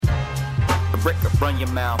Run your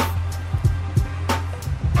mouth.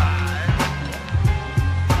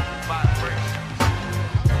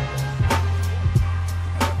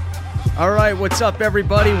 All right, what's up,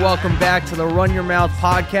 everybody? Welcome back to the Run Your Mouth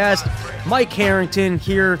podcast. Mike Harrington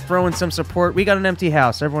here, throwing some support. We got an empty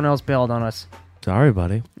house. Everyone else bailed on us. Sorry,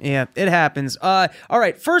 buddy. Yeah, it happens. All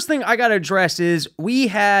right, first thing I got to address is we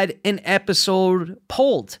had an episode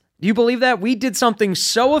pulled. Do you believe that? We did something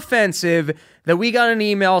so offensive that we got an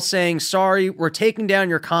email saying, sorry, we're taking down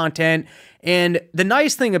your content. And the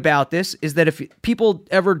nice thing about this is that if people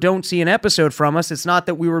ever don't see an episode from us, it's not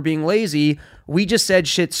that we were being lazy. We just said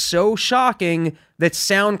shit so shocking that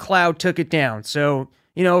SoundCloud took it down. So,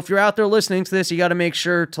 you know, if you're out there listening to this, you got to make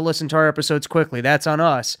sure to listen to our episodes quickly. That's on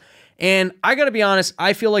us. And I got to be honest,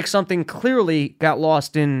 I feel like something clearly got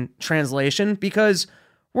lost in translation because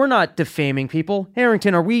we're not defaming people.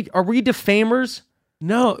 Harrington, are we defamers?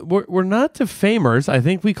 No, we're not defamers. I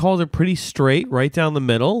think we called it pretty straight, right down the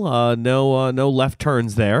middle. No left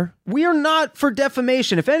turns there. We are not for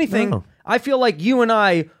defamation. If anything, No. I feel like you and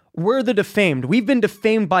I, we're the defamed. We've been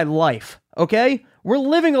defamed by life, okay? We're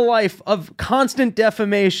living a life of constant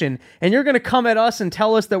defamation, and you're going to come at us and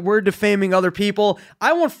tell us that we're defaming other people.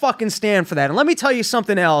 I won't fucking stand for that. And let me tell you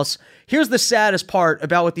something else. Here's the saddest part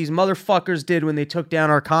about what these motherfuckers did when they took down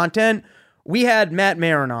our content. We had Matt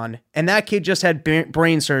Maron on, and that kid just had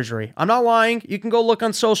brain surgery. I'm not lying. You can go look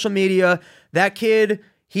on social media. That kid,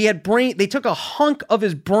 they took a hunk of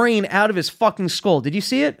his brain out of his fucking skull. Did you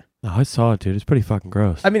see it? Oh, I saw it, dude. It's pretty fucking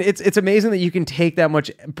gross. I mean, it's amazing that you can take that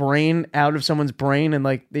much brain out of someone's brain, and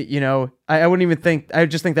like, you know, I wouldn't even think. I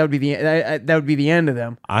just think that would be the end of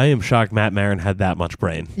them. I am shocked Matt Maron had that much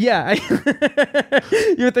brain. Yeah,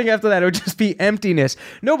 you would think after that it would just be emptiness.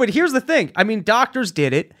 No, but here's the thing. I mean, doctors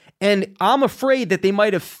did it, and I'm afraid that they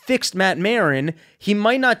might have fixed Matt Maron. He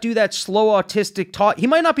might not do that slow autistic talk. He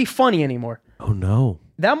might not be funny anymore. Oh no.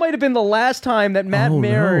 That might have been the last time that Matt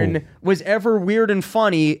Maron was ever weird and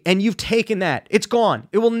funny, and you've taken that. It's gone.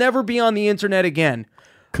 It will never be on the internet again.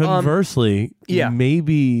 Conversely, yeah.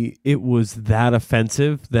 Maybe it was that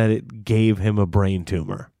offensive that it gave him a brain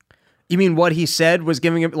tumor. You mean what he said was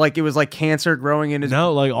giving him, like, it was like cancer growing in his...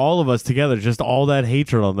 No, like all of us together, just all that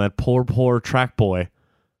hatred on that poor track boy.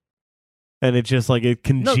 And it just like it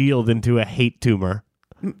congealed into a hate tumor.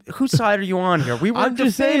 Whose side are you on here? We weren't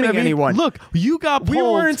just saying, defaming anyone. Look, you got pulled. We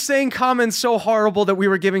weren't saying comments so horrible that we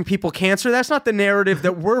were giving people cancer. That's not the narrative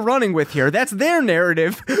that we're running with here. That's their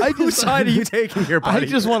narrative. Whose side are you taking here, buddy? I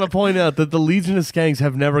just want to point out that the Legion of Skanks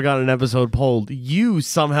have never got an episode pulled. You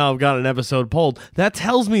somehow got an episode pulled. That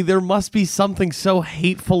tells me there must be something so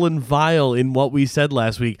hateful and vile in what we said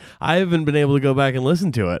last week. I haven't been able to go back and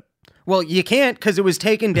listen to it. Well, you can't because it was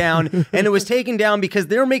taken down, and it was taken down because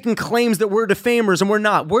they're making claims that we're defamers, and we're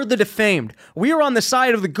not. We're the defamed. We are on the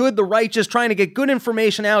side of the good, the righteous, trying to get good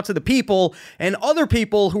information out to the people, and other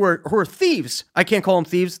people who are thieves. I can't call them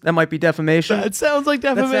thieves. That might be defamation. That sounds like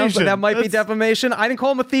defamation. That might be defamation. I didn't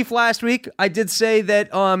call him a thief last week. I did say that,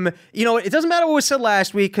 you know, it doesn't matter what was said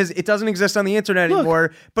last week because it doesn't exist on the internet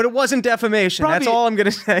anymore, but it wasn't defamation. That's all I'm going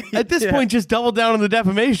to say. At this point, just double down on the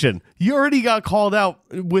defamation. You already got called out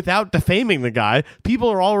without defaming the guy. People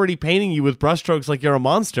are already painting you with brushstrokes like you're a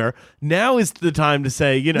monster. Now is the time to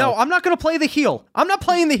say, you know. No, I'm not going to play the heel. I'm not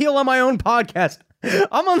playing the heel on my own podcast.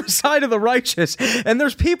 I'm on the side of the righteous, and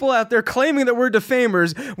there's people out there claiming that we're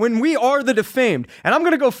defamers when we are the defamed. And I'm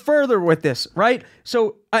going to go further with this, right?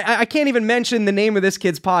 So I can't even mention the name of this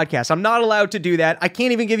kid's podcast. I'm not allowed to do that. I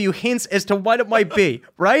can't even give you hints as to what it might be,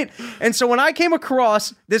 right? And so when I came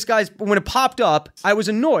across this guy's, when it popped up, I was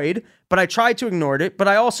annoyed, but I tried to ignore it. But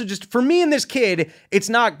I also just, for me and this kid, it's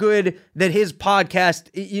not good that his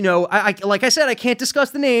podcast, you know, I like I said, I can't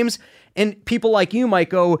discuss the names. And people like you might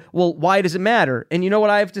go, well, why does it matter? And you know what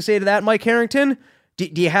I have to say to that, Mike Harrington? Do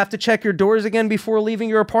you have to check your doors again before leaving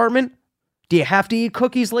your apartment? Do you have to eat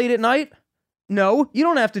cookies late at night? No, you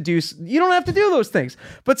don't have to do those things.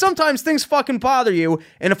 But sometimes things fucking bother you.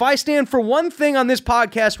 And if I stand for one thing on this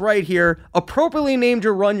podcast right here, appropriately named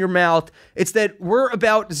your Run Your Mouth, it's that we're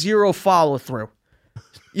about zero follow through.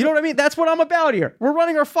 You know what I mean? That's what I'm about here. We're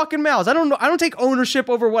running our fucking mouths. I don't take ownership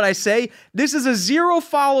over what I say. This is a zero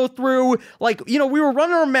follow through. Like, you know, we were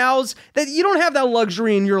running our mouths. That you don't have that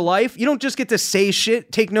luxury in your life. You don't just get to say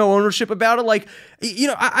shit, take no ownership about it. Like, You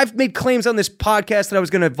know, I've made claims on this podcast that I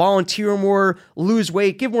was going to volunteer more, lose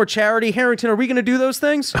weight, give more charity. Harrington, are we going to do those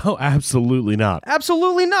things? Oh, absolutely not.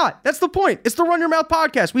 Absolutely not. That's the point. It's the Run Your Mouth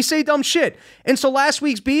podcast. We say dumb shit. And so last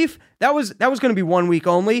week's beef, that was going to be 1 week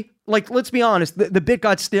only. Like, let's be honest, the bit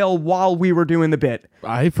got stale while we were doing the bit.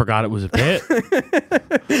 I forgot it was a bit.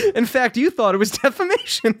 In fact, you thought it was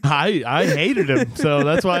defamation. I hated him, so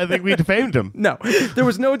that's why I think we defamed him. No, there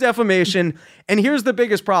was no defamation. And here's the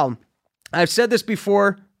biggest problem. I've said this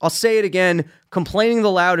before. I'll say it again. Complaining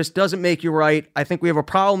the loudest doesn't make you right. I think we have a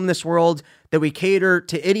problem in this world that we cater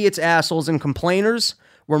to idiots, assholes, and complainers.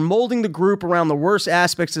 We're molding the group around the worst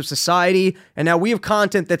aspects of society, and now we have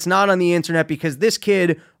content that's not on the internet because this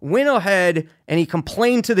kid went ahead and he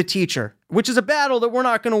complained to the teacher, which is a battle that we're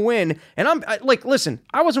not going to win. And listen,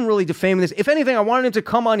 I wasn't really defaming this. If anything, I wanted him to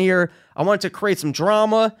come on here. I wanted to create some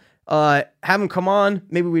drama, have him come on.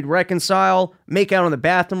 Maybe we'd reconcile, make out in the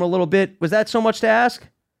bathroom a little bit. Was that so much to ask?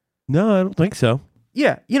 No, I don't think so.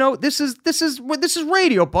 Yeah, you know, this is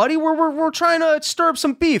radio, buddy. We're trying to stir up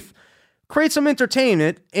some beef. Create some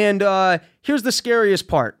entertainment, and here's the scariest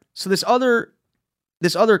part. So this other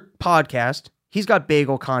podcast, he's got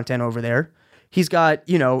bagel content over there. He's got,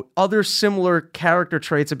 you know, other similar character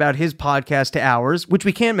traits about his podcast to ours, which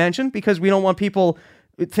we can't mention because we don't want people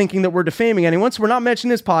thinking that we're defaming anyone. So we're not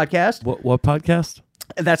mentioning his podcast. What podcast?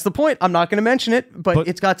 That's the point. I'm not going to mention it, but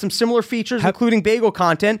it's got some similar features, including bagel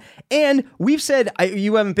content. And we've said,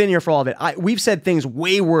 you haven't been here for all of it, we've said things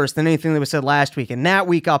way worse than anything that was said last week, and that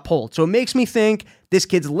week got pulled. So it makes me think this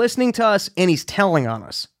kid's listening to us, and he's telling on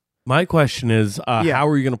us. My question is, how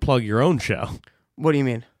are you going to plug your own show? What do you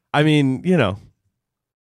mean? I mean, you know.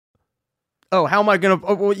 Oh, how am I going to...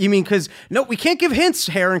 Oh, you mean because... No, we can't give hints,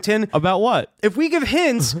 Harrington. About what? If we give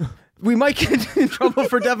hints... We might get in trouble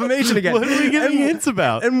for defamation again. What are we giving hints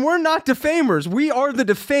about? And we're not defamers. We are the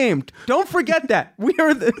defamed. Don't forget that. We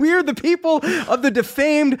are the people of the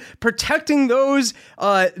defamed, protecting those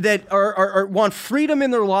that are want freedom in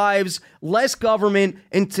their lives, less government,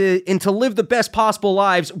 and to live the best possible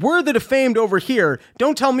lives. We're the defamed over here.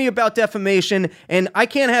 Don't tell me about defamation. And I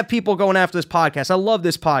can't have people going after this podcast. I love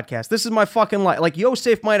this podcast. This is my fucking life. Like,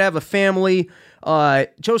 Yosef might have a family.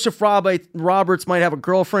 Joseph Roberts might have a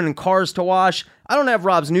girlfriend and cars to wash. I don't have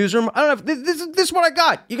Rob's newsroom. I don't have this is what I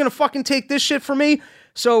got. You're gonna fucking take this shit from me?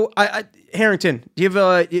 So Harrington, do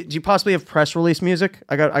you possibly have press release music?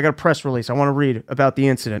 I got a press release. I want to read about the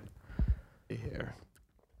incident. Here.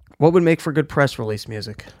 What would make for good press release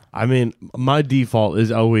music? I mean, my default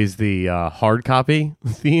is always the hard copy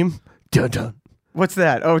theme. Dun dun. What's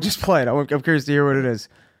that? Oh, just play it. I'm curious to hear what it is.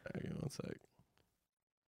 Hang on one sec.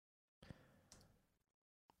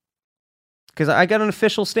 Because I got an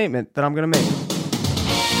official statement that I'm going to make.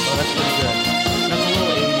 Oh, that's pretty good. That's a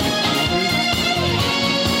little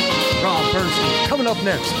 80s. Rob Bernstein coming up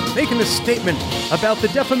next, making a statement about the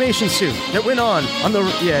defamation suit that went on the...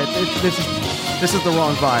 Yeah, this is the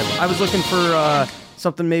wrong vibe. I was looking for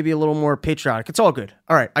something maybe a little more patriotic. It's all good.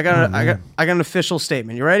 All right, I got an official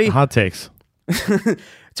statement. You ready? Hot takes. To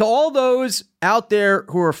all those out there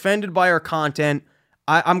who are offended by our content,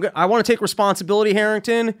 I want to take responsibility,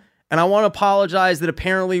 Harrington. And I want to apologize that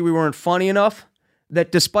apparently we weren't funny enough, that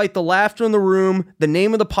despite the laughter in the room, the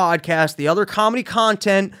name of the podcast, the other comedy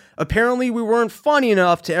content, apparently we weren't funny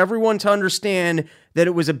enough to everyone to understand that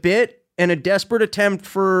it was a bit and a desperate attempt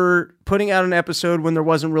for putting out an episode when there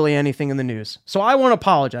wasn't really anything in the news. So I want to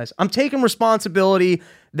apologize. I'm taking responsibility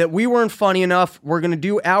that we weren't funny enough. We're going to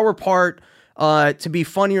do our part to be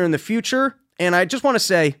funnier in the future. And I just want to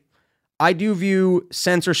say, I do view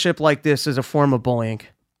censorship like this as a form of bullying.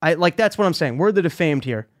 That's what I'm saying. We're the defamed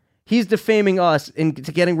here. He's defaming us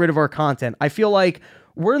into getting rid of our content. I feel like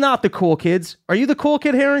we're not the cool kids. Are you the cool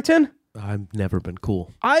kid, Harrington? I've never been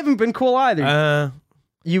cool. I haven't been cool either. I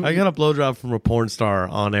got a blowjob from a porn star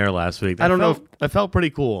on air last week. I felt pretty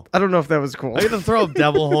cool. I don't know if that was cool. I get to throw up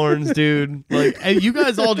devil horns, dude. Like, and you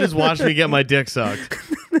guys all just watched me get my dick sucked.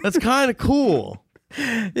 That's kind of cool.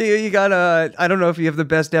 You got I don't know if you have the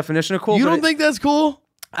best definition of cool. You don't think that's cool?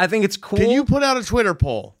 I think it's cool. Can you put out a Twitter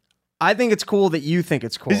poll? I think it's cool that you think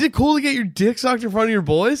it's cool. Is it cool to get your dick sucked in front of your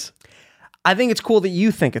boys? I think it's cool that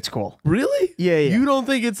you think it's cool. Really? Yeah. You don't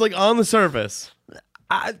think it's like on the surface?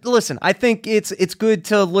 Listen, I think it's good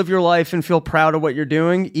to live your life and feel proud of what you're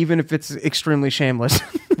doing, even if it's extremely shameless.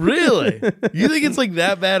 Really? You think it's like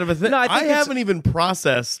that bad of a thing? No, I haven't even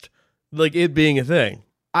processed like it being a thing.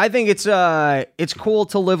 I think it's cool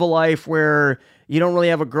to live a life where you don't really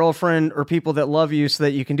have a girlfriend or people that love you so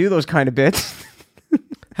that you can do those kind of bits.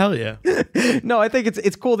 Hell yeah. No, I think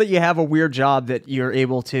it's cool that you have a weird job that you're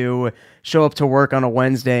able to show up to work on a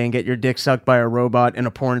Wednesday and get your dick sucked by a robot and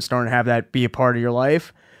a porn star and have that be a part of your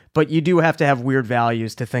life. But you do have to have weird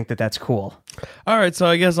values to think that that's cool. All right, so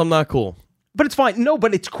I guess I'm not cool. But it's fine. No,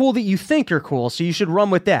 but it's cool that you think you're cool, so you should run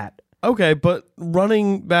with that. Okay, but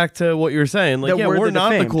running back to what you're saying, like, That yeah, we're we're the not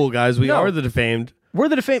the defamed. cool guys. We No. are the defamed. We're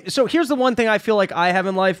the defamed. So here's the one thing I feel like I have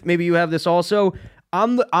in life. Maybe you have this also.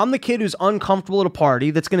 I'm the kid who's uncomfortable at a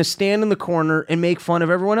party that's going to stand in the corner and make fun of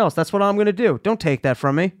everyone else. That's what I'm going to do. Don't take that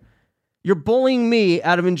from me. You're bullying me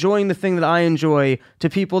out of enjoying the thing that I enjoy to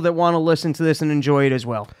people that want to listen to this and enjoy it as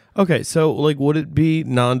well. Okay, so, like, would it be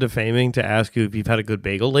non-defaming to ask you if you've had a good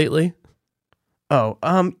bagel lately? Oh,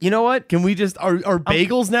 you know what? Can we just are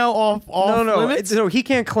bagels now off No, limits? no, he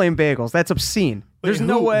can't claim bagels. That's obscene. There's Wait,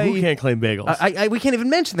 no who- way. Who can't claim bagels? We can't even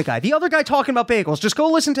mention the guy. The other guy talking about bagels. Just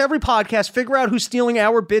go listen to every podcast, figure out who's stealing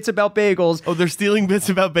our bits about bagels. Oh, they're stealing bits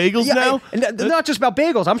about bagels now? And not just about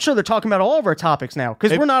bagels. I'm sure they're talking about all of our topics now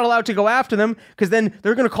because we're not allowed to go after them because then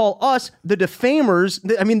they're going to call us the defamers.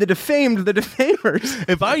 The defamed, the defamers.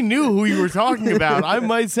 If I knew who you were talking about, I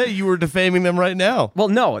might say you were defaming them right now. Well,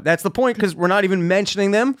 no, that's the point because we're not even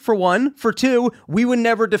mentioning them, for one. For two, we would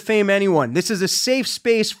never defame anyone. This is a safe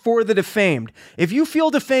space for the defamed. If you feel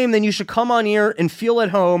defamed, then you should come on here and feel at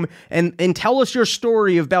home and tell us your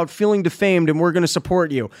story about feeling defamed, and we're going to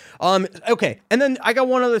support you. Okay, and then I got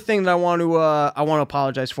one other thing that I want to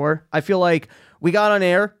apologize for. I feel like we got on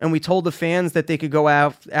air and we told the fans that they could go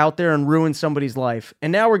out there and ruin somebody's life.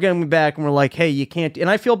 And now we're getting back and we're like, hey, you can't. And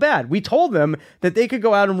I feel bad. We told them that they could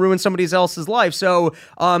go out and ruin somebody else's life. So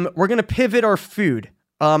we're going to pivot our food.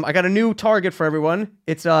 I got a new target for everyone.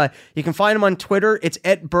 It's you can find him on Twitter. It's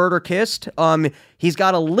 @Burderkist. He's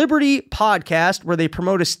got a Liberty podcast where they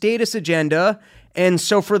promote a status agenda. And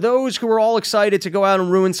so for those who are all excited to go out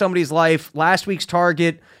and ruin somebody's life, last week's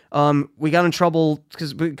target, we got in trouble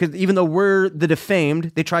because even though we're the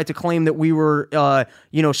defamed, they tried to claim that we were,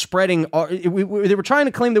 spreading. They were trying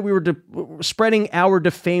to claim that we were spreading our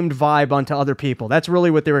defamed vibe onto other people. That's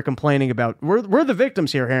really what they were complaining about. We're the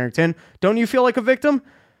victims here, Harrington. Don't you feel like a victim?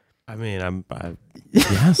 I mean,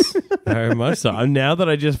 yes, very much so. Now that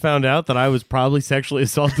I just found out that I was probably sexually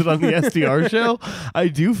assaulted on the SDR show, I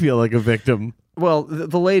do feel like a victim. Well,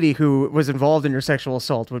 the lady who was involved in your sexual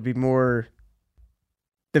assault would be more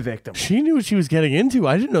the victim. She knew what she was getting into.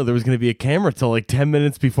 I didn't know there was going to be a camera till like 10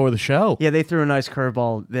 minutes before the show. Yeah, they threw a nice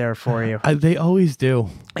curveball there for you. They always do.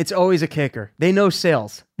 It's always a kicker. They know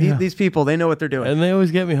sales. These people, they know what they're doing. And they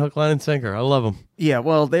always get me hook, line, and sinker. I love them. Yeah,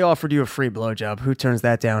 well, they offered you a free blowjob. Who turns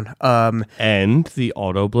that down? And the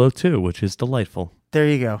auto blow too, which is delightful. There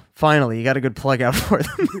you go. Finally, you got a good plug out for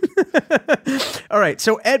them. All right,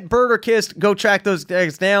 so @Burderkist, go track those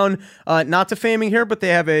guys down. Not defaming here, but they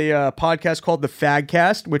have a podcast called The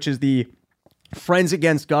Fagcast, which is the Friends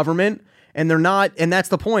Against Government. And they're not, and that's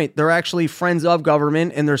the point. They're actually friends of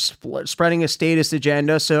government, and they're spreading a status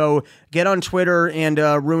agenda. So get on Twitter and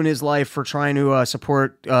ruin his life for trying to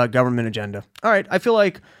support government agenda. All right, I feel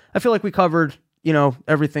like we covered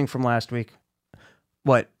everything from last week.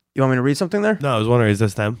 What? You want me to read something there? No, I was wondering, is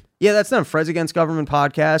this them? Yeah, that's them. Friends Against Government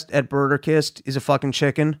podcast @Burderkist is a fucking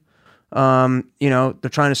chicken. They're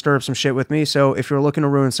trying to stir up some shit with me. So if you're looking to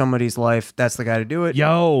ruin somebody's life, that's the guy to do it.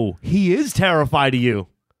 Yo, he is terrified of you.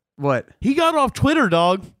 What? He got off Twitter,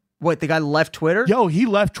 dog. What? The guy left Twitter? Yo, he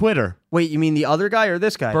left Twitter. Wait, you mean the other guy or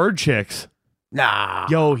this guy? Bird chicks. Nah.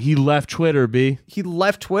 Yo, he left Twitter, B. He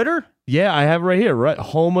left Twitter? Yeah, I have it right here. Right,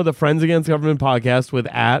 home of the Friends Against Government podcast with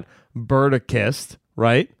 @Burderkist.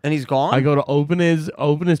 Right, and he's gone. I go to open his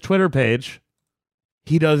Twitter page.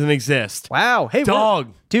 He doesn't exist. Wow. Hey,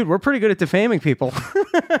 dog. Dude, we're pretty good at defaming people.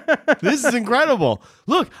 This is incredible.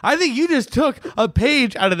 Look, I think you just took a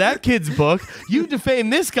page out of that kid's book. You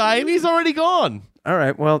defamed this guy, and he's already gone. All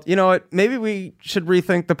right. Well, you know what? Maybe we should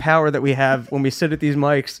rethink the power that we have when we sit at these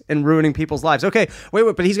mics and ruining people's lives. Okay.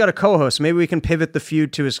 Wait. But he's got a co-host. Maybe we can pivot the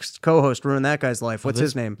feud to his co-host, ruin that guy's life. What's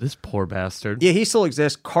his name? This poor bastard. Yeah, he still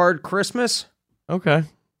exists. Card Christmas. Okay.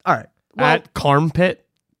 All right. Well, @Carmpit.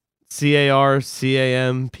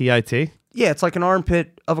 CARCAMPIT. Yeah, it's like an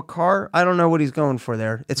armpit of a car. I don't know what he's going for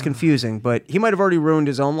there. It's confusing, but he might have already ruined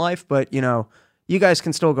his own life, but, you guys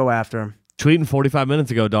can still go after him. Tweeting 45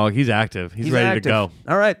 minutes ago, dog. He's active. He's ready active. to go.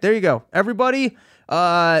 All right, there you go. Everybody,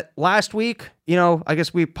 last week, I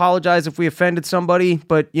guess we apologize if we offended somebody,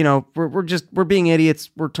 but, we're being idiots.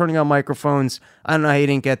 We're turning on microphones. I don't know how you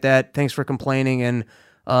didn't get that. Thanks for complaining and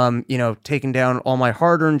taking down all my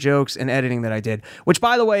hard-earned jokes and editing that I did. Which,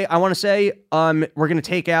 by the way, I want to say, we're going to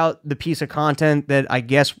take out the piece of content that I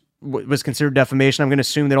guess was considered defamation. I'm going to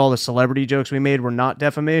assume that all the celebrity jokes we made were not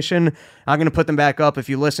defamation. I'm going to put them back up. If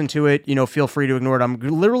you listen to it, feel free to ignore it. I'm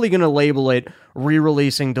literally going to label it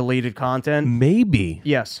re-releasing deleted content. Maybe.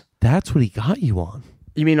 Yes. That's what he got you on.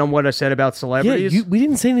 You mean on what I said about celebrities? Yeah, we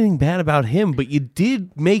didn't say anything bad about him, but you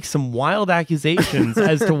did make some wild accusations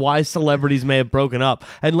as to why celebrities may have broken up.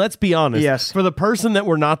 And let's be honest, yes. For the person that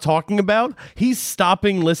we're not talking about, he's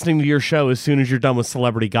stopping listening to your show as soon as you're done with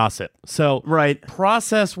celebrity gossip. So right.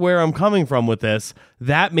 Process where I'm coming from with this.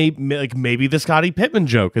 That maybe the Scottie Pippen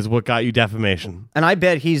joke is what got you defamation. And I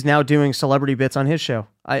bet he's now doing celebrity bits on his show.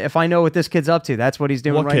 If I know what this kid's up to, that's what he's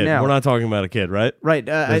doing right now. We're not talking about a kid, right? Right.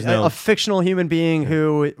 A fictional human being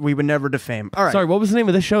who we would never defame. All right. Sorry, what was the name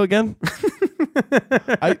of this show again?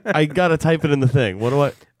 I got to type it in the thing. What do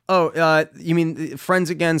I... Oh, you mean Friends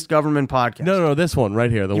Against Government podcast? No, this one right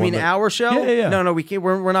here. You mean our show? Yeah. No, we can't.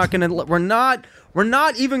 We're not going to. We're not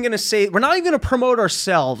even going to promote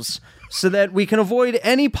ourselves so that we can avoid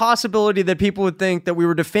any possibility that people would think that we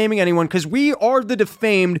were defaming anyone, because we are the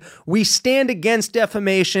defamed. We stand against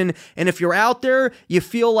defamation, and if you're out there, you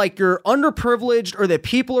feel like you're underprivileged or that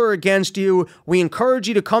people are against you, we encourage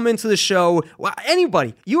you to come into the show.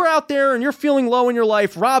 Anybody, you are out there and you're feeling low in your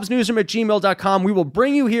life, robsnewsroom@gmail.com. We will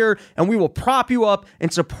bring you here and we will prop you up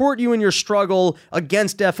and support you in your struggle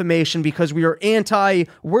against defamation, because we are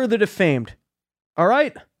we're the defamed. All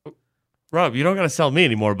right? Rob, you don't got to sell me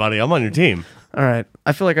anymore, buddy. I'm on your team. All right.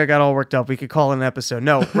 I feel like I got all worked up. We could call it an episode.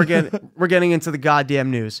 No, we're getting into the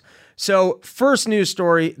goddamn news. So, first news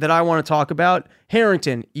story that I want to talk about.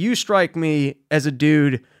 Harrington, you strike me as a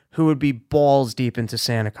dude who would be balls deep into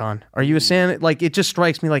SantaCon. Are you a Santa? Like, it just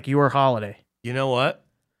strikes me like your holiday. You know what?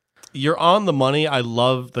 You're on the money. I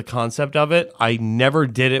love the concept of it. I never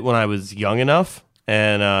did it when I was young enough.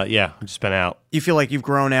 And I've just been out. You feel like you've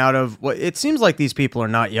grown out of what it seems like these people are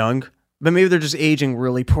not young, but maybe they're just aging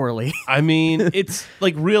really poorly. I mean, it's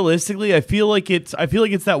like realistically, I feel like it's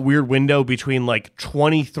that weird window between like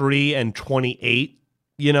 23 and 28.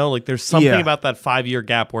 Like there's something about that 5-year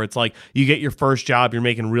gap where it's like you get your first job, you're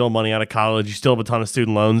making real money out of college, you still have a ton of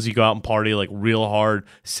student loans, you go out and party like real hard,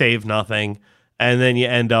 save nothing, and then you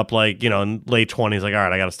end up like, in late 20s, like, all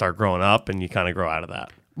right, I got to start growing up, and you kind of grow out of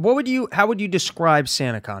that. How would you describe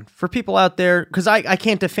SantaCon for people out there? Because I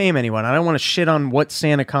can't defame anyone. I don't want to shit on what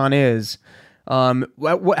SantaCon is.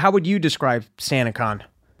 How would you describe SantaCon?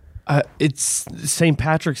 It's St.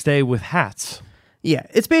 Patrick's Day with hats. Yeah,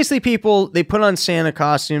 it's basically people, they put on Santa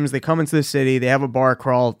costumes, they come into the city, they have a bar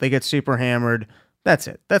crawl, they get super hammered. That's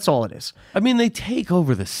it. That's all it is. I mean, they take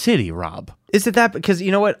over the city, Rob. Is it that? Because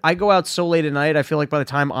you know what? I go out so late at night, I feel like by the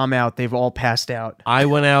time I'm out, they've all passed out. I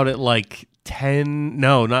went out at like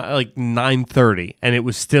 9:30, and it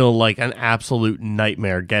was still like an absolute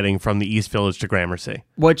nightmare getting from the East Village to Gramercy.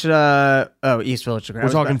 Which East Village to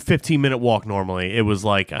Gramercy. We're talking 15-minute walk normally. It was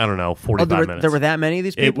like, I don't know, 45 minutes. There were that many of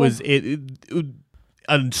these people? It was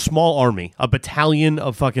a small army, a battalion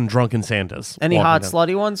of fucking drunken Santas. Any hot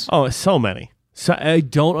slutty ones? Oh, so many. So I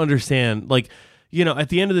don't understand. Like, at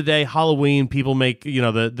the end of the day, Halloween, people make,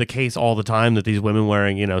 the case all the time that these women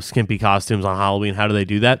wearing, skimpy costumes on Halloween, how do they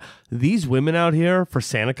do that? These women out here for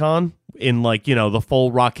SantaCon in like, the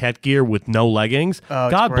full Rockette gear with no leggings,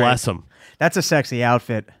 God bless them. That's a sexy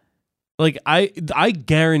outfit. Like, I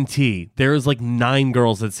guarantee there's like 9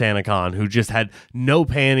 girls at SantaCon who just had no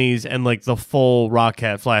panties and like the full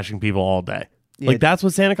Rockette flashing people all day. Like, that's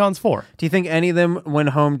what SantaCon's for. Do you think any of them went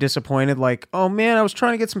home disappointed? Like, oh man, I was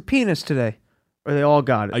trying to get some penis today. Or they all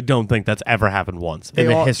got it? I don't think that's ever happened once in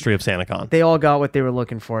the history of SantaCon. They all got what they were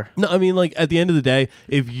looking for. No, I mean, like, at the end of the day,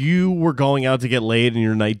 if you were going out to get laid and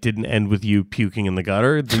your night didn't end with you puking in the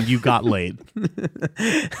gutter, then you got laid.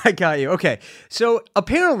 I got you. Okay. So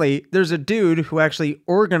apparently there's a dude who actually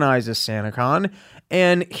organizes SantaCon,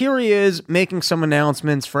 and here he is making some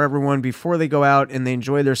announcements for everyone before they go out and they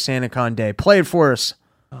enjoy their SantaCon day. Play it for us.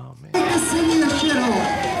 Oh, man. Make the city a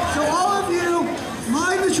shithole. So all of you,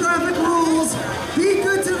 mind the traffic rules, be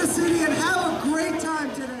good to the city, and have a great time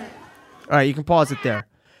today. All right, you can pause it there.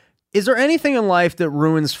 Is there anything in life that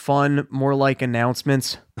ruins fun more like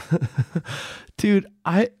announcements? Dude,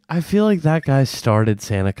 I feel like that guy started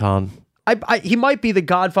SantaCon. He might be the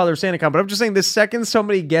godfather of SantaCon, but I'm just saying the second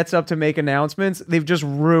somebody gets up to make announcements, they've just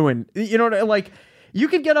ruined. You know what I mean? Like, you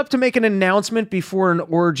could get up to make an announcement before an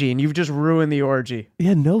orgy, and you've just ruined the orgy.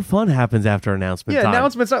 Yeah, no fun happens after announcement time.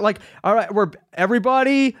 Announcements are like, all right,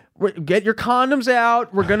 everybody, get your condoms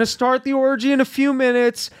out. We're going to start the orgy in a few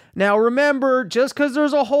minutes. Now, remember, just because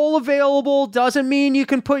there's a hole available doesn't mean you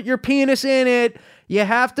can put your penis in it. You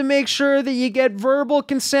have to make sure that you get verbal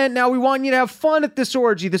consent. Now, we want you to have fun at this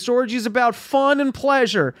orgy. This orgy is about fun and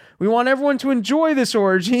pleasure. We want everyone to enjoy this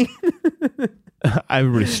orgy.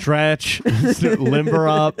 Everybody stretch, limber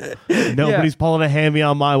up. Nobody's pulling a hammy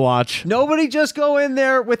on my watch. Nobody just go in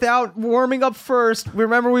there without warming up first.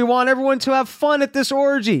 Remember, we want everyone to have fun at this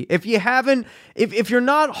orgy. If you haven't, if you're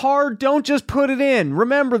not hard, don't just put it in.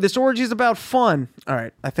 Remember, this orgy is about fun. All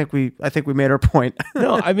right, I think we made our point.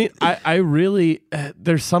 No, I mean, I really,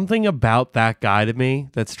 there's something about that guy to me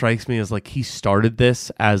that strikes me as like he started this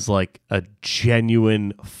as like a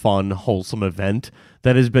genuine, fun, wholesome event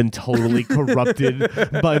that has been totally corrupted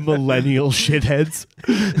by millennial shitheads.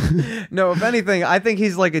 No, if anything, I think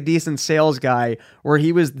he's like a decent sales guy where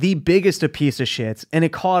he was the biggest a piece of shit and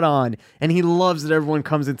it caught on, and he loves that everyone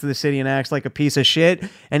comes into the city and acts like a piece of shit,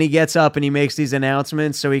 and he gets up and he makes these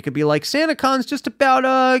announcements so he could be like, SantaCon's just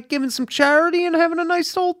about giving some charity and having a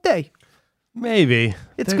nice old day. Maybe.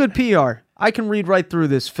 It's good PR. I can read right through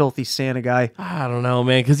this filthy Santa guy. I don't know,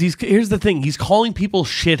 man, because here's the thing. He's calling people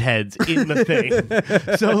shitheads in the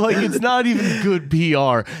thing. So, like, it's not even good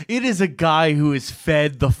PR. It is a guy who is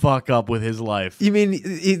fed the fuck up with his life. You mean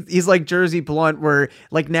he's like Jersey Blunt, where,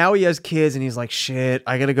 like, now he has kids and he's like, shit,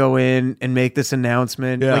 I got to go in and make this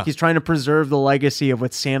announcement. Yeah. Like, he's trying to preserve the legacy of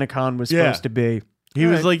what SantaCon was supposed to be. He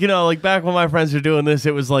was like, like back when my friends were doing this,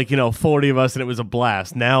 it was like, 40 of us and it was a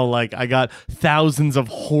blast. Now, like, I got thousands of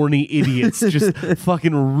horny idiots just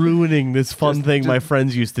fucking ruining this fun thing my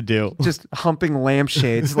friends used to do. Just humping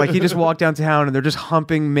lampshades. Like, he just walked downtown and they're just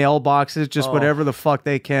humping mailboxes, just whatever the fuck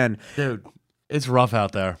they can. Dude, it's rough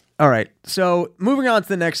out there. All right. So, moving on to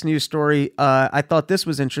the next news story, I thought this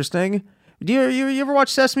was interesting. Do you ever watch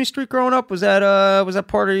Sesame Street growing up? Was that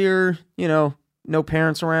part of your, no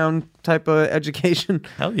parents around type of education?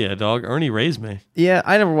 Hell yeah, dog. Ernie raised me. Yeah,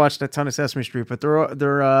 I never watched a ton of Sesame Street, but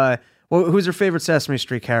they're who's your favorite Sesame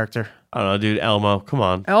Street character? I don't know, dude. Elmo. Come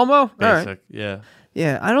on. Elmo? Basic. All right. Yeah.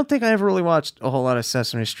 Yeah, I don't think I ever really watched a whole lot of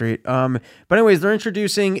Sesame Street. But anyways, they're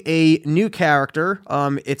introducing a new character.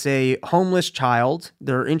 It's a homeless child.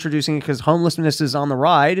 They're introducing it because homelessness is on the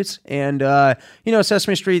rise. And,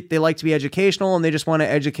 Sesame Street, they like to be educational, and they just want to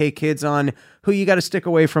educate kids on who you got to stick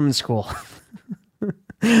away from in school.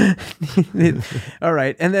 All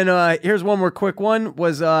right. And then here's one more quick one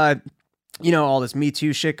was... all this Me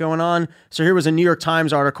Too shit going on. So here was a New York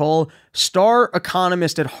Times article. Star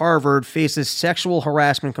economist at Harvard faces sexual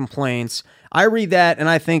harassment complaints. I read that and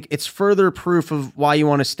I think it's further proof of why you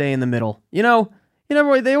want to stay in the middle. They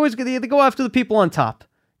go after the people on top.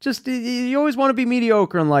 Just, you always want to be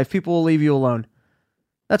mediocre in life. People will leave you alone.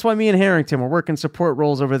 That's why me and Harrington were working support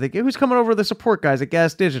roles over who's coming over the support guys at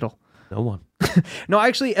Gas Digital? No one. No,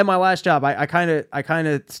 actually, at my last job, I kind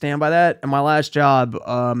of stand by that. At my last job,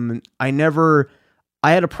 I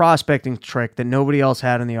had a prospecting trick that nobody else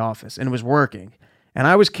had in the office, and it was working. And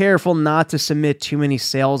I was careful not to submit too many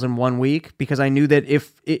sales in 1 week because I knew that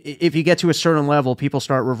if you get to a certain level, people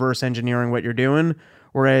start reverse engineering what you're doing.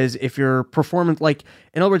 Whereas if your performance, like,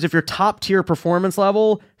 in other words, if you're top tier performance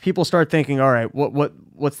level, people start thinking, all right,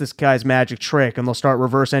 what's this guy's magic trick? And they'll start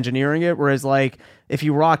reverse engineering it. Whereas, like, if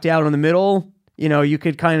you rocked out in the middle, you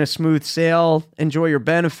could kind of smooth sail, enjoy your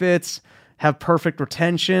benefits, have perfect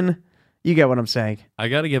retention. You get what I'm saying. I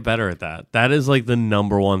got to get better at that. That is like the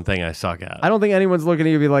number one thing I suck at. I don't think anyone's looking at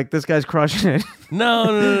you and be like, this guy's crushing it. No.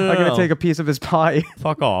 I'm going to take a piece of his pie.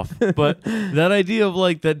 Fuck off. But that idea of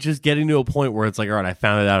like that just getting to a point where it's like, all right, I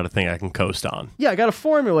found it out a thing I can coast on. Yeah, I got a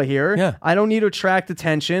formula here. Yeah. I don't need to attract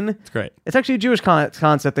attention. It's great. It's actually a Jewish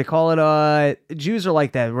concept. They call it, Jews are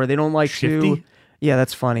like that, where they don't like Shifty? to... Yeah,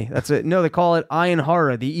 that's funny. That's it. No, they call it ayin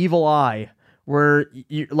hara, the evil eye. Where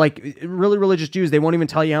you like really religious Jews, they won't even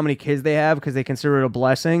tell you how many kids they have because they consider it a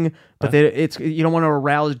blessing. But you don't want to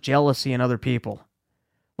arouse jealousy in other people.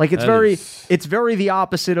 Like it's very the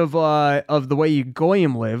opposite of the way you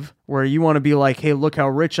goyim live, where you want to be like, hey, look how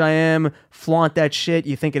rich I am, flaunt that shit.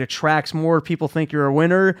 You think it attracts more people, think you're a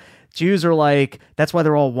winner. Jews are like, that's why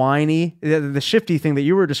they're all whiny. The shifty thing that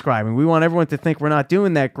you were describing. We want everyone to think we're not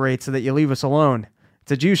doing that great so that you leave us alone.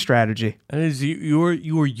 It's a Jew strategy. And you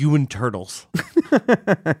are Ewan Turtles.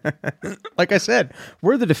 Like I said,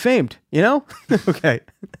 we're the defamed, Okay.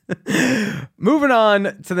 Moving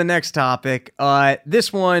on to the next topic.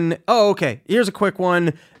 This one, okay. Here's a quick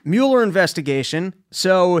one. Mueller investigation.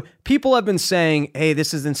 So people have been saying, hey,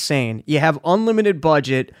 this is insane. You have unlimited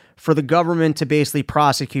budget for the government to basically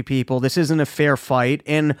prosecute people. This isn't a fair fight.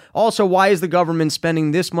 And also, why is the government spending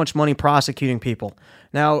this much money prosecuting people?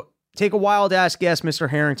 Now, take a wild ass guess, Mr.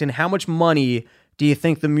 Harrington. How much money do you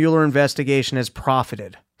think the Mueller investigation has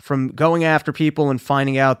profited from going after people and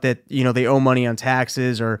finding out that, they owe money on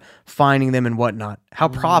taxes or finding them and whatnot? How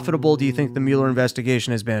profitable do you think the Mueller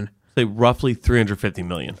investigation has been? Say roughly $350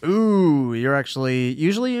 million. Ooh, you're actually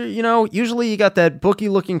usually you got that bookie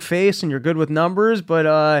looking face and you're good with numbers,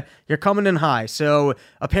 but you're coming in high. So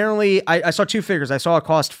apparently I saw two figures. I saw it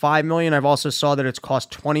cost $5 million. I've also saw that it's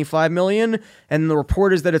cost $25 million, and the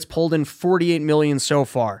report is that it's pulled in $48 million so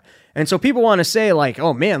far. And so people want to say, like,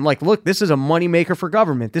 oh man, like, look, this is a moneymaker for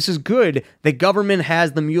government. This is good that government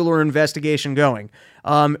has the Mueller investigation going.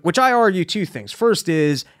 Which I argue two things. First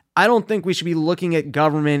is, I don't think we should be looking at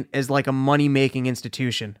government as like a money-making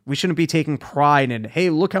institution. We shouldn't be taking pride in, hey,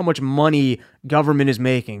 look how much money government is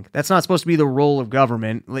making. That's not supposed to be the role of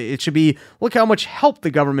government. It should be, look how much help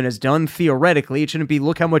the government has done, theoretically. It shouldn't be,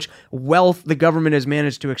 look how much wealth the government has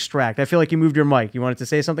managed to extract. I feel like you moved your mic. You wanted to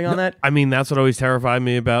say something on that? I mean, that's what always terrified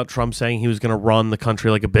me about Trump saying he was going to run the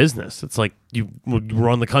country like a business. It's like, you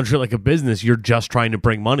run the country like a business, you're just trying to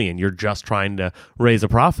bring money and you're just trying to raise a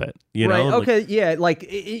profit. You know? Right.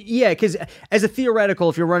 Okay. Because as a theoretical,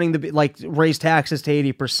 if you're running raise taxes to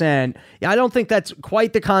 80%, I don't think that's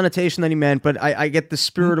quite the connotation that he meant, but I get the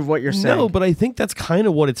spirit of what you're saying. No, but I think that's kind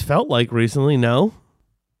of what it's felt like recently. No,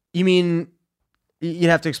 you mean you'd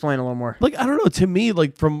have to explain a little more. Like, I don't know. To me,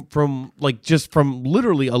 like from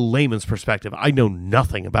literally a layman's perspective, I know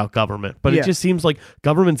nothing about government, but it just seems like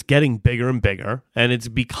government's getting bigger and bigger, and it's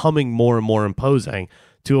becoming more and more imposing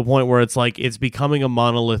to a point where it's like it's becoming a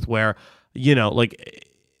monolith where,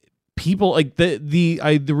 people like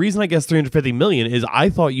the reason I guess 350 million is I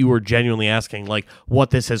thought you were genuinely asking like what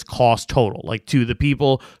this has cost total, like to the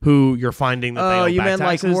people who you're finding that they owe back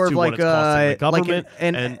taxes, like more of like the government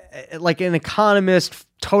and like an economist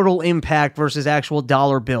total impact versus actual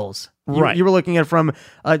dollar bills. Right. You were looking at it from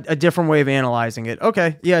a different way of analyzing it.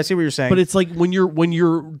 Okay. Yeah, I see what you're saying. But it's like when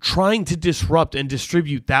you're trying to disrupt and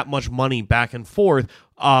distribute that much money back and forth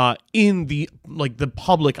in the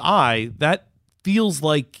public eye, that feels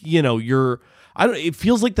like, it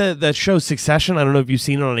feels like that show Succession. I don't know if you've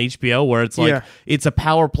seen it on HBO, where it's like it's a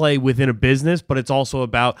power play within a business, but it's also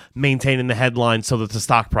about maintaining the headline so that the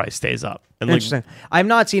stock price stays up. And interesting. I've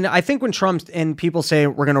not seen it. I think when Trump and people say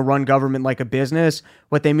we're going to run government like a business,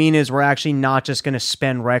 what they mean is we're actually not just going to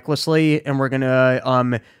spend recklessly, and we're going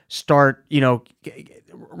to start,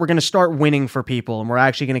 we're going to start winning for people, and we're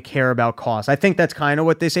actually going to care about costs. I think that's kind of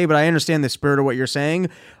what they say, but I understand the spirit of what you're saying.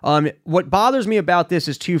 What bothers me about this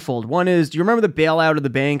is twofold. One is, do you remember the bailout of the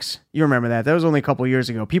banks? You remember that. That was only a couple of years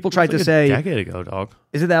ago. People tried to say... a decade ago, dog.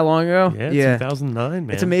 Is it that long ago? Yeah, 2009,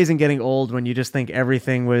 man. It's amazing getting old when you just think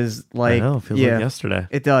everything was like... I know, it feels like yesterday.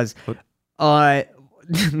 It does.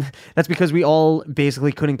 That's because we all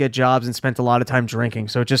basically couldn't get jobs and spent a lot of time drinking.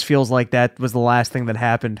 So it just feels like that was the last thing that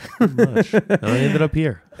happened. Much. I ended up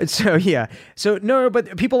here. So, yeah. So, no,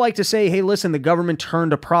 but people like to say, hey, listen, the government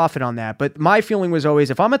turned a profit on that. But my feeling was always,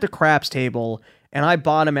 if I'm at the craps table and I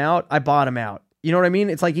bottom out, I bottom out. You know what I mean?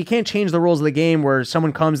 It's like you can't change the rules of the game where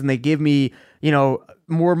someone comes and they give me,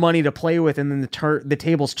 more money to play with, and then the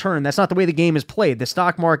tables turn. That's not the way the game is played. The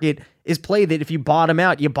stock market is played that if you bottom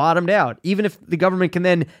out, you bottomed out. Even if the government can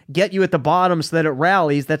then get you at the bottom so that it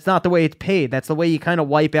rallies, that's not the way it's paid. That's the way you kind of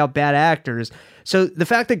wipe out bad actors. So the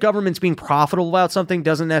fact that government's being profitable about something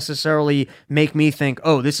doesn't necessarily make me think,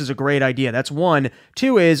 oh, this is a great idea. That's one.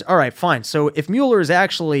 Two is, all right, fine. So if Mueller is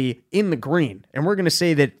actually in the green, and we're going to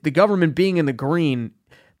say that the government being in the green,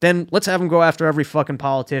 then let's have them go after every fucking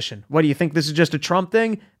politician. What, do you think this is just a Trump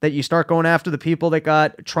thing? That you start going after the people that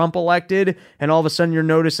got Trump elected, and all of a sudden you're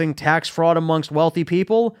noticing tax fraud amongst wealthy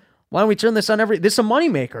people? Why don't we turn this on this is a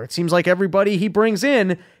moneymaker. It seems like everybody he brings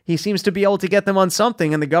in, he seems to be able to get them on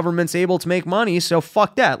something, and the government's able to make money, so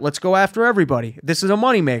fuck that. Let's go after everybody. This is a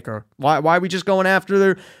moneymaker. Why are we just going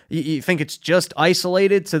after you think it's just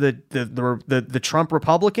isolated to the Trump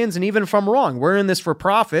Republicans? And even if I'm wrong, we're in this for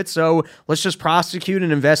profit, so let's just prosecute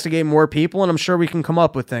and investigate more people, and I'm sure we can come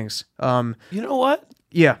up with things. You know what?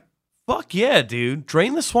 Yeah. Fuck yeah, dude.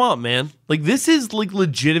 Drain the swamp, man. Like, this is, like,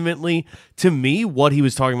 legitimately, to me, what he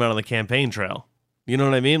was talking about on the campaign trail. You know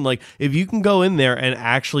what I mean? Like, if you can go in there and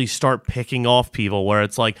actually start picking off people where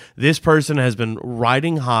it's like, this person has been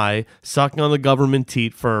riding high, sucking on the government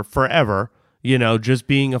teat for forever, just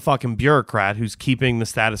being a fucking bureaucrat who's keeping the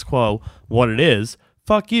status quo what it is,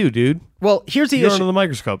 fuck you, dude. Well, here's the You're issue. under the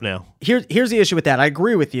microscope now. Here's the issue with that. I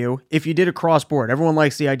agree with you if you did it cross board. Everyone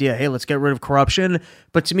likes the idea, hey, let's get rid of corruption.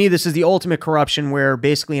 But to me, this is the ultimate corruption where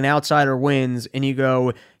basically an outsider wins and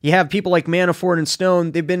you have people like Manafort and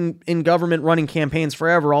Stone. They've been in government running campaigns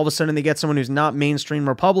forever. All of a sudden they get someone who's not mainstream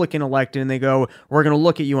Republican elected and they go, we're going to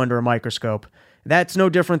look at you under a microscope. That's no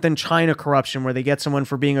different than China corruption, where they get someone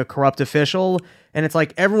for being a corrupt official, and it's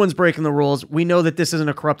like everyone's breaking the rules. We know that this isn't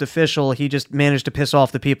a corrupt official. He just managed to piss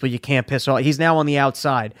off the people you can't piss off. He's now on the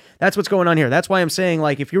outside. That's what's going on here. That's why I'm saying,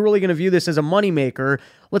 like, if you're really going to view this as a moneymaker,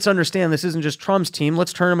 let's understand this isn't just Trump's team.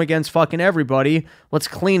 Let's turn him against fucking everybody. Let's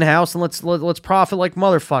clean house and let's profit like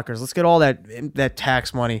motherfuckers. Let's get all that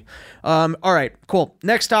tax money. All right, cool.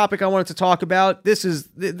 Next topic I wanted to talk about. This is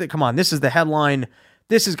this is the headline.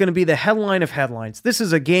 This is going to be the headline of headlines. This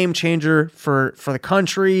is a game changer for the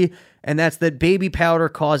country, and that's that baby powder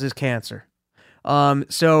causes cancer.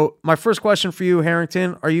 So my first question for you,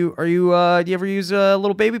 Harrington, do you ever use a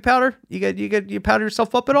little baby powder? You powder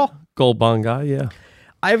yourself up at all? Gold Bond guy, yeah.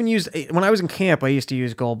 I haven't used, when I was in camp, I used to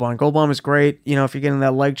use Gold Bond. Gold Bond was great, if you're getting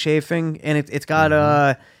that leg chafing, and it's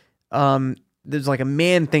got there's like a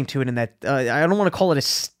man thing to it in that, I don't want to call it a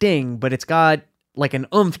sting, but it's got like an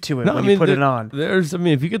oomph to it you put it on.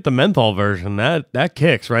 If you get the menthol version, that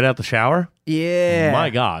kicks right out the shower. Yeah. My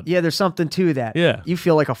God. Yeah, there's something to that. Yeah. You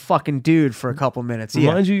feel like a fucking dude for a couple minutes. Yeah.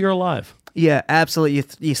 Reminds you you're alive. Yeah, absolutely.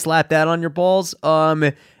 You slap that on your balls.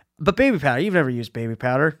 But baby powder, you've never used baby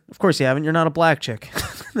powder. Of course you haven't. You're not a black chick.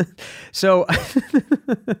 So,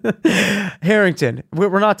 Harrington,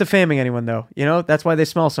 we're not defaming anyone though. That's why they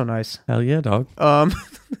smell so nice. Hell yeah, dog.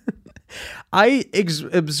 I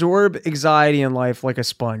absorb anxiety in life like a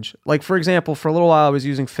sponge. Like, for example, for a little while I was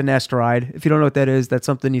using finasteride. If you don't know what that is, that's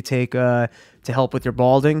something you take to help with your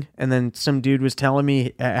balding. And then some dude was telling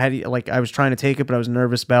me, I was trying to take it, but I was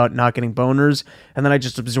nervous about not getting boners. And then I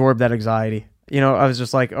just absorbed that anxiety. I was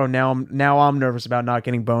just like, oh, now I'm nervous about not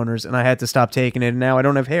getting boners, and I had to stop taking it, and now I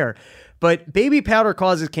don't have hair. But baby powder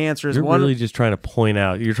causes cancer. You're really just trying to point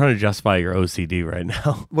out. You're trying to justify your OCD right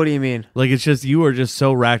now. What do you mean? Like, it's just you are just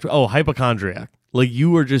so racked. Oh, hypochondriac. Like,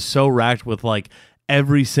 you are just so racked with like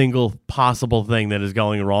every single possible thing that is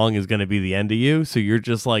going wrong is going to be the end of you. So you're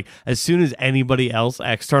just like, as soon as anybody else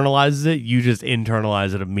externalizes it, you just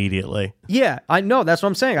internalize it immediately. Yeah, I know. That's what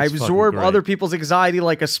I'm saying. I absorb other people's anxiety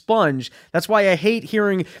like a sponge. That's why I hate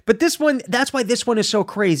hearing. But that's why this one is so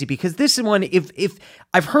crazy, because this one, if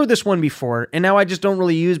I've heard this one before, and now I just don't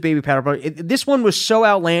really use baby powder, but this one was so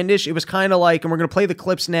outlandish. It was kind of like, and we're going to play the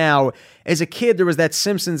clips now. As a kid, there was that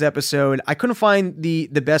Simpsons episode. I couldn't find the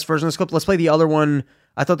best version of this clip. Let's play the other one.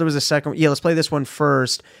 I thought there was a second. Yeah, let's play this one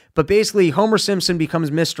first. But basically, Homer Simpson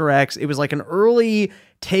becomes Mr. X. It was like an early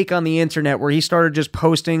take on the internet where he started just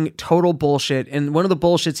posting total bullshit. And one of the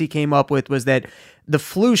bullshits he came up with was that the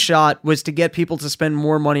flu shot was to get people to spend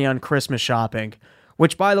more money on Christmas shopping.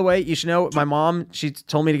 Which, by the way, you should know, my mom, she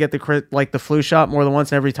told me to get the flu shot more than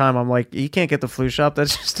once, and every time I'm like, you can't get the flu shot.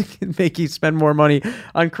 That's just to make you spend more money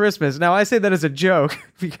on Christmas. Now, I say that as a joke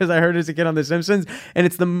because I heard it as a kid on The Simpsons, and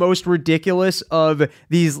it's the most ridiculous of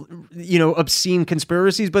these, obscene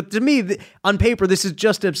conspiracies. But to me, on paper, this is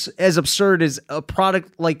just as absurd as a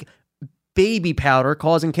product like baby powder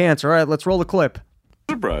causing cancer. All right, let's roll the clip.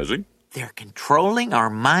 Surprising. They're controlling our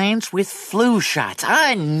minds with flu shots.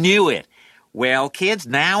 I knew it. Well, kids,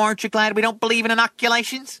 now aren't you glad we don't believe in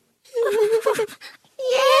inoculations? Yay!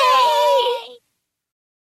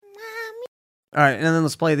 All right, and then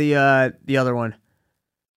let's play the other one.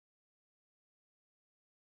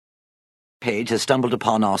 Page has stumbled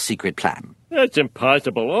upon our secret plan. That's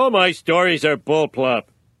impossible. All my stories are bullplop.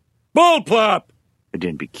 Bullplop!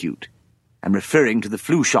 Don't be cute. I'm referring to the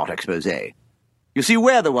flu shot expose. You see,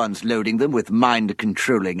 we're the ones loading them with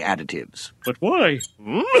mind-controlling additives. But why?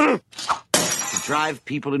 To drive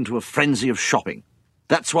people into a frenzy of shopping.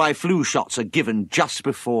 That's why flu shots are given just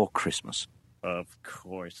before Christmas. Of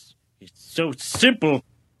course. It's so simple.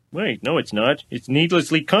 Wait, no, it's not. It's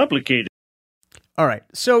needlessly complicated. All right.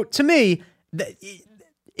 So to me,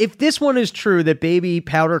 if this one is true that baby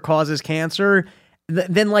powder causes cancer,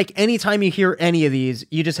 then like anytime you hear any of these,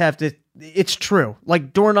 you just have to, it's true.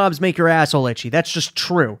 Like doorknobs make your asshole itchy. That's just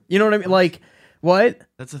true. You know what I mean? Like, what?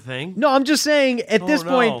 That's a thing? No, I'm just saying at this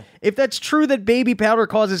point, if that's true that baby powder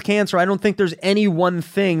causes cancer, I don't think there's any one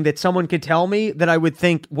thing that someone could tell me that I would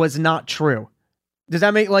think was not true. Does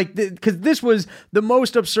that make, because this was the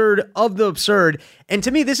most absurd of the absurd. And to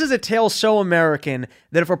me, this is a tale so American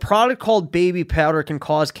that if a product called baby powder can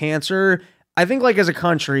cause cancer, I think like as a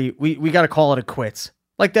country, we got to call it a quits.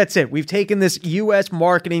 Like, that's it. We've taken this U.S.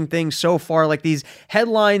 marketing thing so far. Like, these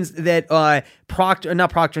headlines that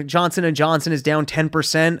Johnson & Johnson is down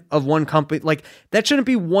 10% of one company. Like, that shouldn't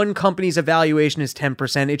be one company's evaluation is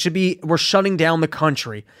 10%. It should be we're shutting down the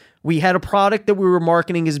country. We had a product that we were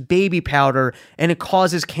marketing as baby powder, and it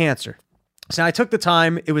causes cancer. So I took the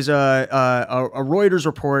time. It was a Reuters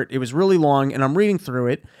report. It was really long, and I'm reading through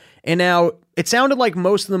it. And now it sounded like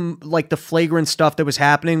most of them, like the flagrant stuff that was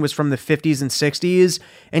happening was from the 50s and 60s.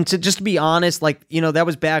 And to be honest, like, you know, that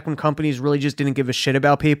was back when companies really just didn't give a shit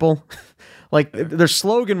about people. Like, their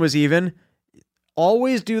slogan was even,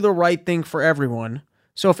 always do the right thing for everyone.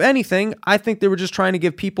 So if anything, I think they were just trying to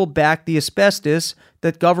give people back the asbestos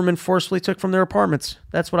that government forcefully took from their apartments.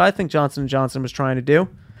 That's what I think Johnson & Johnson was trying to do.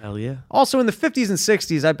 Hell yeah. Also, in the 50s and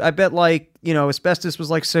 60s, I bet, like, you know, asbestos was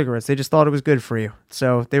like cigarettes. They just thought it was good for you.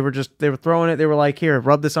 So they were throwing it. They were like, here,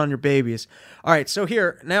 rub this on your babies. All right, so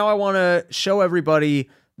here, now I want to show everybody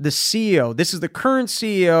the CEO. This is the current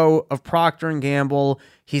CEO of Procter & Gamble.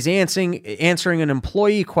 He's answering an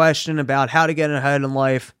employee question about how to get ahead in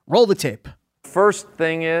life. Roll the tape. First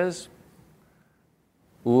thing is,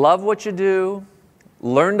 love what you do,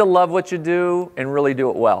 learn to love what you do, and really do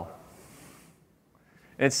it well.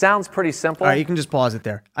 It sounds pretty simple. All right, you can just pause it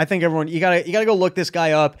there. I think everyone, you gotta go look this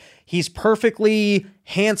guy up. He's perfectly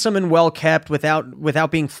handsome and well kept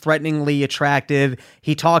without being threateningly attractive.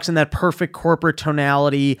 He talks in that perfect corporate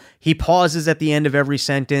tonality. He pauses at the end of every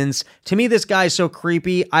sentence. To me, this guy's so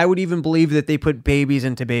creepy. I would even believe that they put babies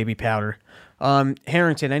into baby powder.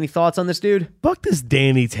 Harrington, any thoughts on this dude? Fuck this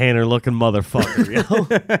Danny Tanner looking motherfucker, yo.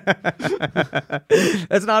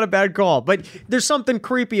 That's not a bad call, but there's something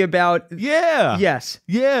creepy about. Yeah. Yes.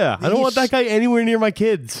 Yeah. I don't want that guy anywhere near my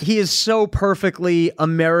kids. He is so perfectly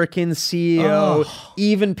American CEO,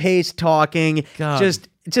 even pace talking, God.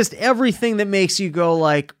 just everything that makes you go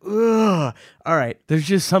like, ugh. All right. There's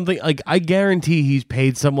just something like I guarantee he's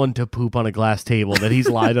paid someone to poop on a glass table that he's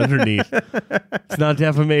lied underneath. It's not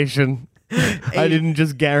defamation. I didn't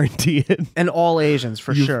just guarantee it. And all Asians,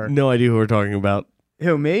 for sure. No idea who we're talking about.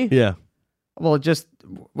 Who, me? Yeah. Well, just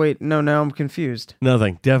wait. No, now I'm confused.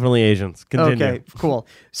 Nothing. Definitely Asians. Continue. Okay, cool.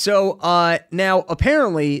 So now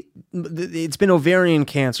apparently it's been ovarian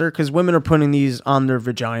cancer because women are putting these on their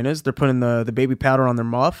vaginas. They're putting the baby powder on their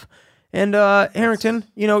muff. And Harrington,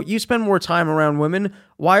 you know, you spend more time around women.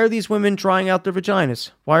 Why are these women drying out their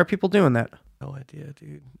vaginas? Why are people doing that? No idea,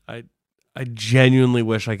 dude. I genuinely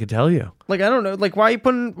wish I could tell you. Like, I don't know. Like, why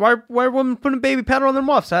are women putting baby powder on their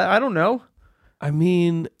muffs? I don't know. I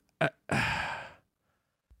mean,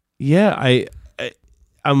 yeah,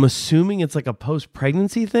 I'm assuming it's like a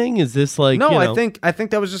post-pregnancy thing. Is this like no? I think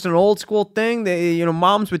that was just an old school thing. They, you know,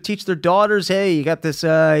 moms would teach their daughters, "Hey, you got this.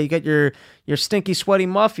 You got your stinky, sweaty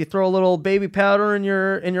muff. You throw a little baby powder in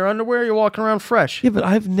your underwear. You're walking around fresh." Yeah, but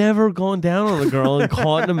I've never gone down on a girl and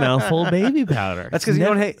caught in a mouthful of baby powder. That's because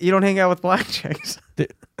you don't hang out with black chicks.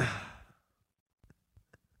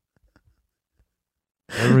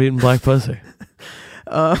 Never eaten black pussy.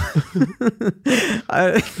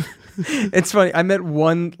 It's funny. I met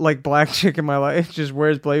one like black chick in my life. Just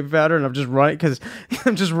wears baby powder, and I'm just running because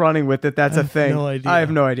I'm just running with it. That's a thing. No idea. I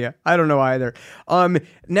have no idea. I don't know either.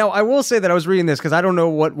 Now I will say that I was reading this because I don't know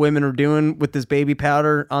what women are doing with this baby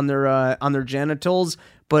powder on their genitals.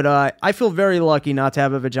 But I feel very lucky not to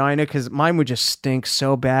have a vagina because mine would just stink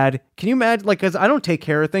so bad. Can you imagine? Like, because I don't take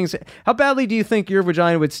care of things. How badly do you think your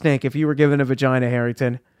vagina would stink if you were given a vagina,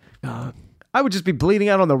 Harrington? I would just be bleeding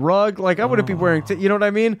out on the rug. Like, I wouldn't be wearing, you know what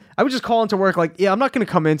I mean? I would just call into work like, yeah, I'm not going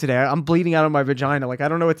to come in today. I'm bleeding out of my vagina. Like, I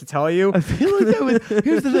don't know what to tell you. I feel like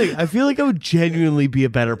here's the thing. I feel like I would genuinely be a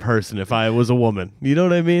better person if I was a woman. You know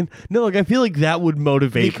what I mean? No, like, I feel like that would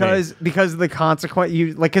motivate me. Because of the consequence,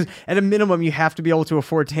 because at a minimum, you have to be able to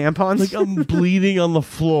afford tampons. Like, I'm bleeding on the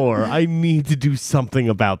floor. I need to do something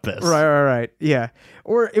about this. Right. Yeah.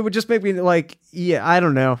 Or it would just make me like, yeah, I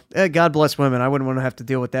don't know. God bless women. I wouldn't want to have to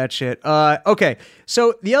deal with that shit. Okay.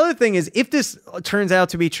 So the other thing is, if this turns out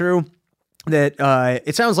to be true, that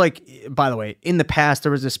it sounds like, by the way, in the past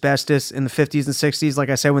there was asbestos in the 50s and 60s. Like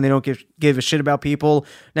I said, when they don't give a shit about people.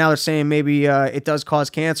 Now they're saying maybe it does cause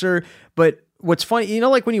cancer. But what's funny, you know,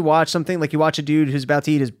 like when you watch something, like you watch a dude who's about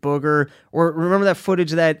to eat his booger, or remember that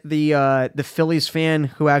footage that the Phillies fan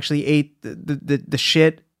who actually ate the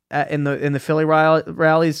shit in the Philly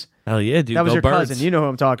rallies? Hell yeah, dude. That was Go your Birds. cousin. You know who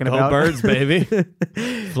I'm talking about. Go Birds, baby.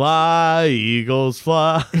 Fly, Eagles,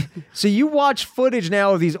 fly. So you watch footage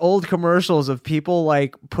now of these old commercials of people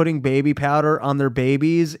like putting baby powder on their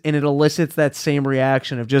babies, and it elicits that same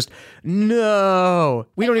reaction of just, no.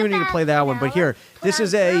 We don't even need to play that one, but here, this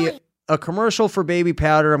is a a commercial for baby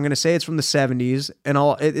powder. I'm going to say it's from the 70s. And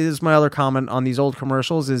it is my other comment on these old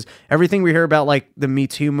commercials is everything we hear about like the Me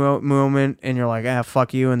Too moment and you're like,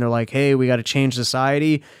 fuck you. And they're like, hey, we got to change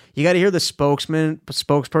society. You got to hear the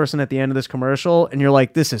spokesperson at the end of this commercial. And you're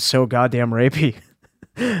like, this is so goddamn rapey.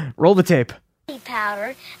 Roll the tape.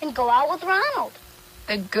 Powder and go out with Ronald.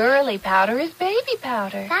 The girly powder is baby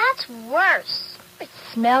powder. That's worse. It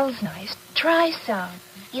smells nice. Try some.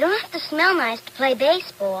 You don't have to smell nice to play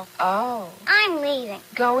baseball. Oh. I'm leaving.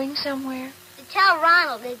 Going somewhere? To tell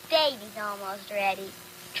Ronald his baby's almost ready.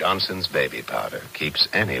 Johnson's baby powder keeps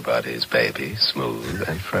anybody's baby smooth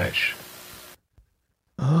and fresh.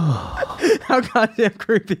 Oh. How goddamn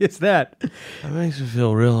creepy is that? That makes me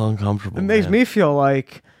feel real uncomfortable. It makes me feel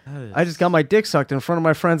like I just got my dick sucked in front of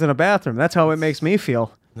my friends in a bathroom. That's how it makes me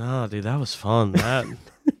feel. No, dude, that was fun. That.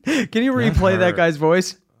 Can you replay that guy's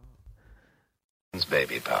voice?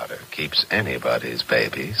 Baby powder keeps anybody's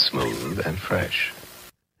baby smooth and fresh.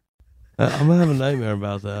 I'm gonna have a nightmare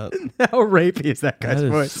about that. How rapey is that guy's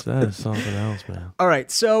voice? That is something else, man. All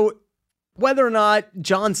right, so whether or not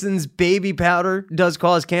Johnson's baby powder does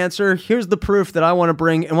cause cancer, here's the proof that I want to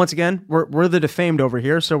bring. And once again, we're the defamed over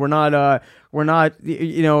here, so we're not.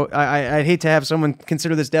 You know, I'd hate to have someone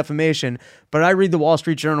consider this defamation, but I read the Wall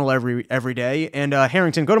Street Journal every day. And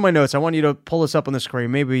Harrington, go to my notes. I want you to pull this up on the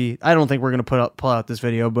screen. Maybe I don't think we're gonna pull out this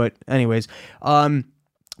video, but anyways,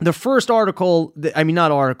 the first article, the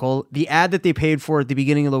ad that they paid for at the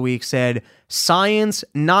beginning of the week said, "Science,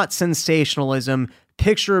 not sensationalism.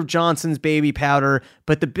 Picture of Johnson's baby powder,"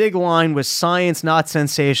 but the big line was "Science, not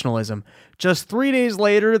sensationalism." Just 3 days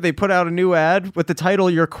later, they put out a new ad with the title,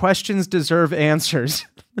 "Your questions deserve answers,"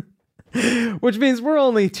 which means we're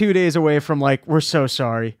only 2 days away from like, we're so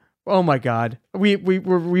sorry. Oh my God.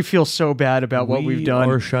 We feel so bad about what we've done.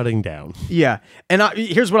 We're shutting down. Yeah. And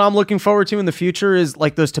here's what I'm looking forward to in the future is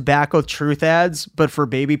like those tobacco truth ads, but for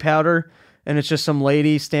baby powder. And it's just some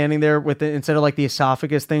lady standing there with it instead of like the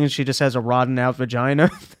esophagus thing, she just has a rotten out vagina.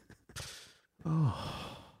 Oh.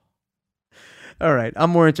 All right, I'm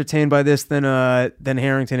more entertained by this than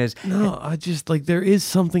Harrington is. No, I just like there is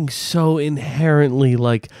something so inherently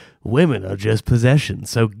like women are just possessions,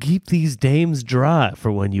 so keep these dames dry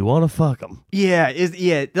for when you want to fuck them. Yeah,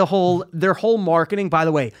 their whole marketing. By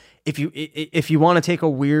the way, if you want to take a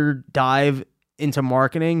weird dive into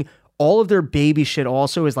marketing, all of their baby shit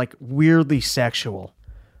also is like weirdly sexual.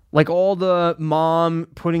 Like all the mom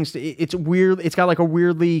putting, it's weird. It's got like a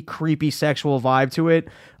weirdly creepy sexual vibe to it.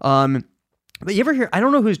 But you ever hear, I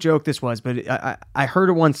don't know whose joke this was, but I heard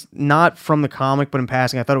it once, not from the comic, but in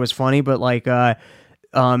passing. I thought it was funny, but like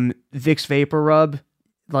Vicks Vapor Rub,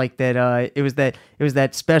 like that, it was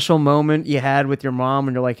that special moment you had with your mom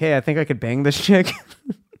when you're like, hey, I think I could bang this chick.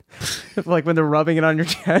 Like when they're rubbing it on your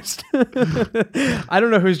chest. I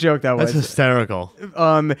don't know whose joke that was. That's hysterical.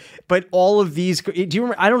 But all of these, do you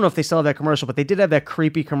remember? I don't know if they still have that commercial, but they did have that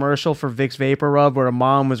creepy commercial for Vicks Vapor Rub where a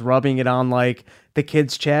mom was rubbing it on like the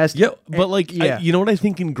kid's chest. Yeah, but like, you know what I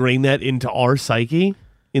think ingrained that into our psyche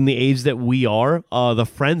in the age that we are? The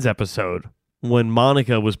Friends episode when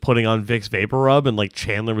Monica was putting on Vicks Vapor Rub and like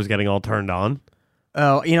Chandler was getting all turned on.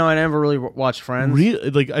 Oh, you know, I never really watched Friends.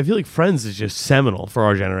 Really, like I feel like Friends is just seminal for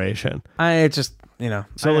our generation.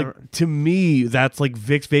 To me, that's like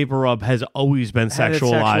Vicks Vapor Rub has always been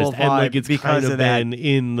sexualized, and like it's kind of been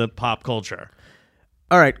in the pop culture.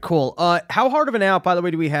 All right, cool. How hard of an out, by the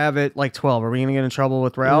way, do we have at like 12? Are we going to get in trouble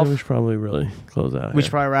with Ralph? Yeah, we should probably really close out. We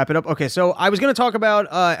should probably wrap it up. Okay, so I was going to talk about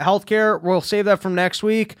healthcare. We'll save that from next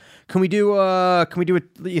week. Can we do it?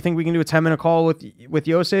 You think we can do a 10-minute call with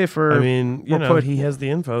Yosef? Or I mean, he has the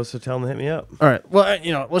info, so tell him to hit me up. All right. Well,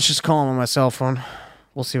 let's just call him on my cell phone.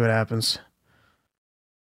 We'll see what happens.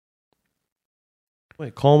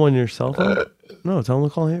 Wait, call him on your cell phone? No, tell him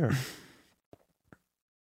to call here.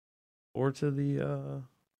 Or to the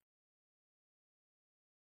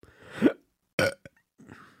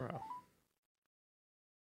bro.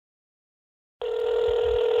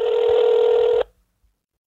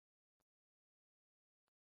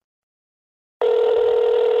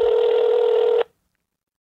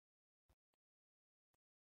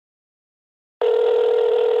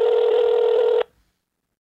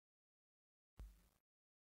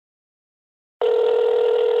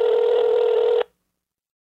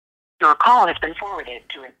 Your call has been forwarded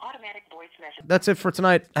to an automatic voice message. That's it for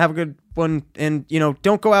tonight. Have a good one. And,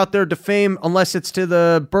 don't go out there defame unless it's to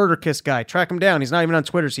the Burger Kiss guy. Track him down. He's not even on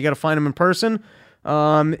Twitter, so you got to find him in person.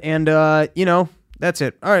 That's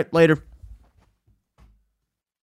it. All right, later.